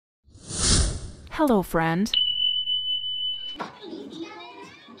Hello, friend.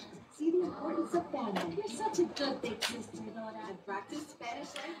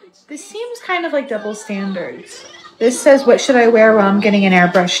 This seems kind of like double standards. This says, what should I wear while I'm getting an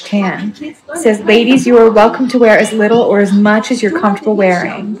airbrush tan? It says, ladies, you are welcome to wear as little or as much as you're comfortable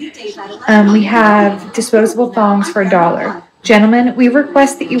wearing. We have disposable thongs for $1. Gentlemen, we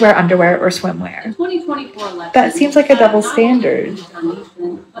request that you wear underwear or swimwear. That seems like a double standard.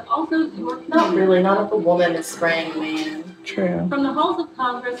 Not really, not if a woman is spraying a man. True.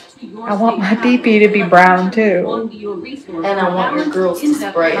 I want my pee-pee to be brown too. And I want your girls to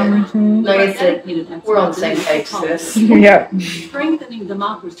spray it. Mm-hmm. Like I said, we're on the same page, sis. Yep. I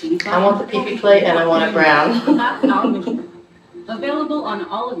want the pee-pee plate and I want it brown. Available on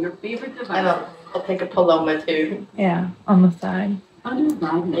all of your favorite devices. And I'll take a Paloma too. Yeah, on the side.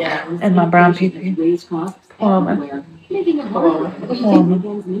 Yeah. And my brown pee-pee. Paloma. Paloma.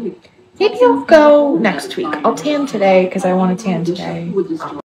 Maybe I'll go next week. I'll tan today because I want to tan today.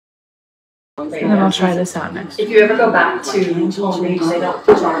 And then I'll try this out next week. If you ever go back to Palm Beach, they don't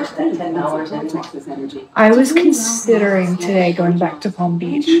charge that $10 in. I was considering today going back to Palm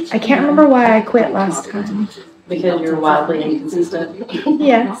Beach. I can't remember why I quit last time. Because you're wildly inconsistent.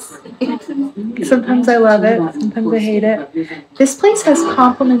 Yes. Sometimes I love it, sometimes I hate it. This place has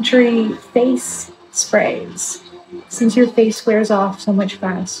complimentary face sprays. Since your face wears off so much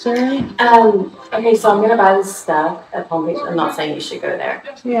faster. Okay, so I'm going to buy this stuff at Palm Beach. I'm not saying you should go there.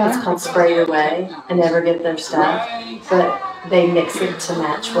 Yeah. It's called Spray Your Way. I never get their stuff, but they mix it to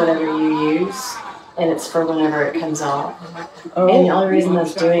match whatever you use, and it's for whenever it comes off. Oh. And the only reason I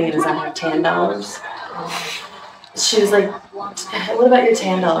was doing it is I have $10. She was like, what about your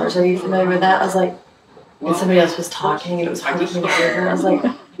 $10? Are you familiar with that? I was like, and somebody else was talking, and it was hard for me to hear her. I was like,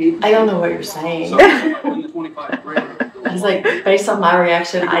 I don't know what you're saying. I was like, based on my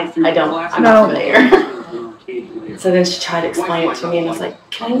reaction, I'm not familiar. So then she tried to explain it to me, and I was like,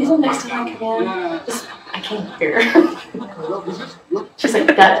 can I use them next time I come in? Just, I can't hear. She's like,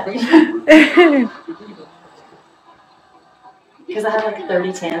 got it. Because I had like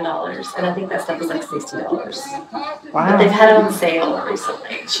 $30 and I think that stuff was like $60. Wow. But they've had it on sale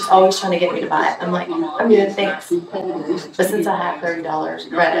recently. She's always trying to get me to buy it. I'm like, I'm good, thanks. But since I have $30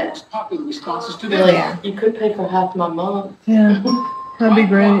 credit, really, you could pay for half my month. Yeah, that'd be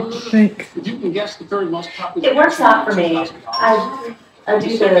great. Thanks. It works out for me. I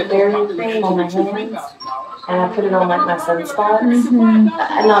do the berry cream on my hands, and I put it on like my sunspots. Mm-hmm.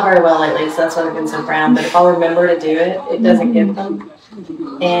 I'm not very well lately, so that's why I've been so brown. But if I remember to do it, it doesn't give them.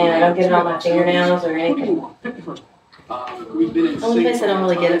 And I don't get it on my fingernails or anything. The only place I don't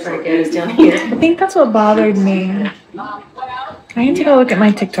really get it very good is down here. I think that's what bothered me. I need to go look at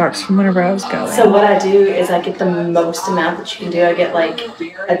my TikToks from whenever I was going. So what I do is I get the most amount that you can do. I get like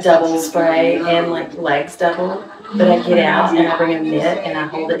a double spray and like legs double. But I get out and I bring a mitt and I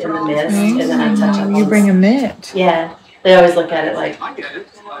hold it in the mist and then I touch up. You bring a mitt? Yeah. They always look at it like.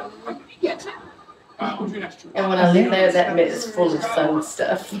 And when I leave there, that mitt is full of sun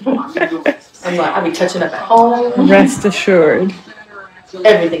stuff. I'm like, I'll be touching up at home. Rest assured.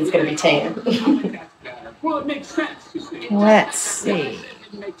 Everything's going to be tan. Let's see.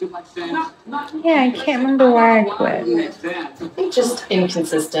 Yeah, I can't remember why I quit. I think just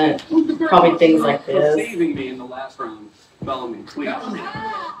inconsistent. Probably things like this.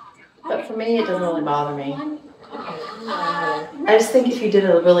 But for me, it doesn't really bother me. I just think if you did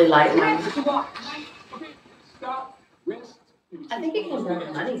a really light one. I think it can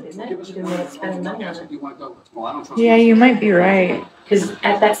run money, isn't it? You can spend money on it. Yeah, you might be right. Because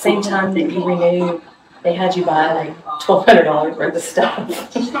at that same time that you renew, they had you buy like $1,200 worth of stuff.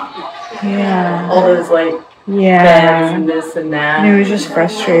 Yeah. All those like bags and this and that. And it was just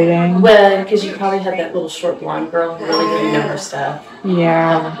frustrating. Well, because you probably had that little short blonde girl who really didn't know her stuff.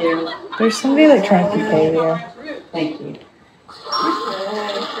 Yeah. There's somebody like trying to pay you. Thank you.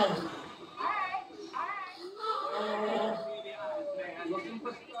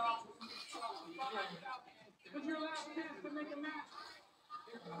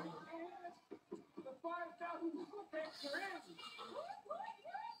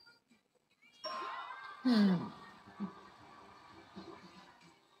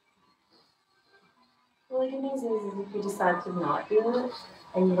 Well, the good news is if you decide to not do it,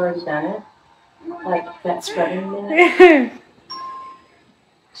 and you've already done it, like that scrubbing minute.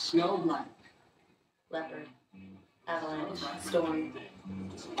 Snow, black, Leopard, avalanche, storm.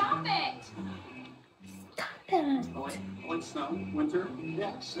 Stop it! Stop it! Oh, wait, snow, winter,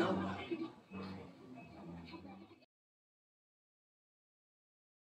 yeah, snow.